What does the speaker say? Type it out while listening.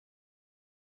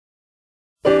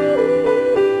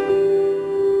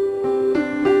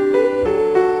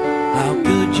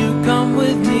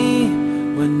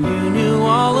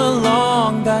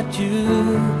you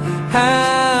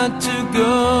had to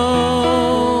go?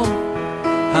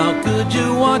 How could you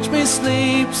watch me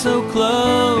sleep so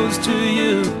close to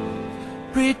you,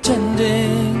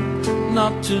 pretending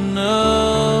not to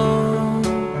know?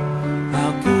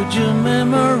 How could you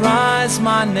memorize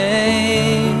my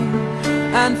name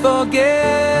and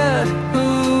forget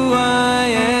who I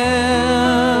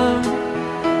am?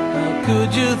 How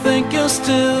could you think you're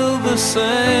still the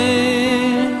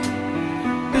same,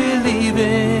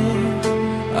 believing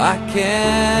I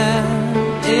can't?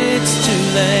 It's too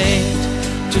late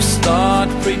to start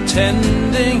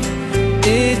pretending.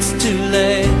 It's too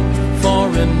late for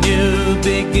a new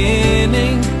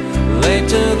beginning.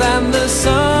 Later than the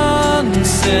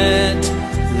sunset,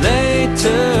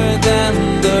 later than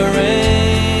the rain,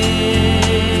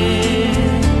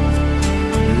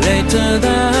 later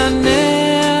than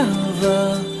never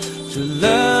to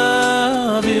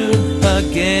love you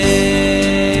again.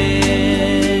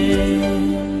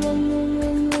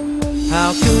 How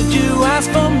could you ask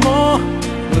for more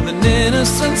with an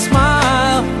innocent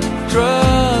smile,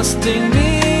 trusting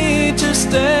me to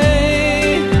stay?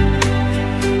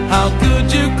 How could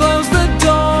you close the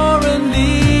door and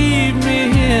leave me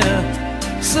here,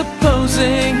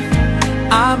 supposing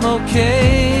I'm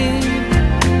okay?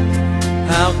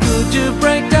 How could you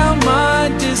break down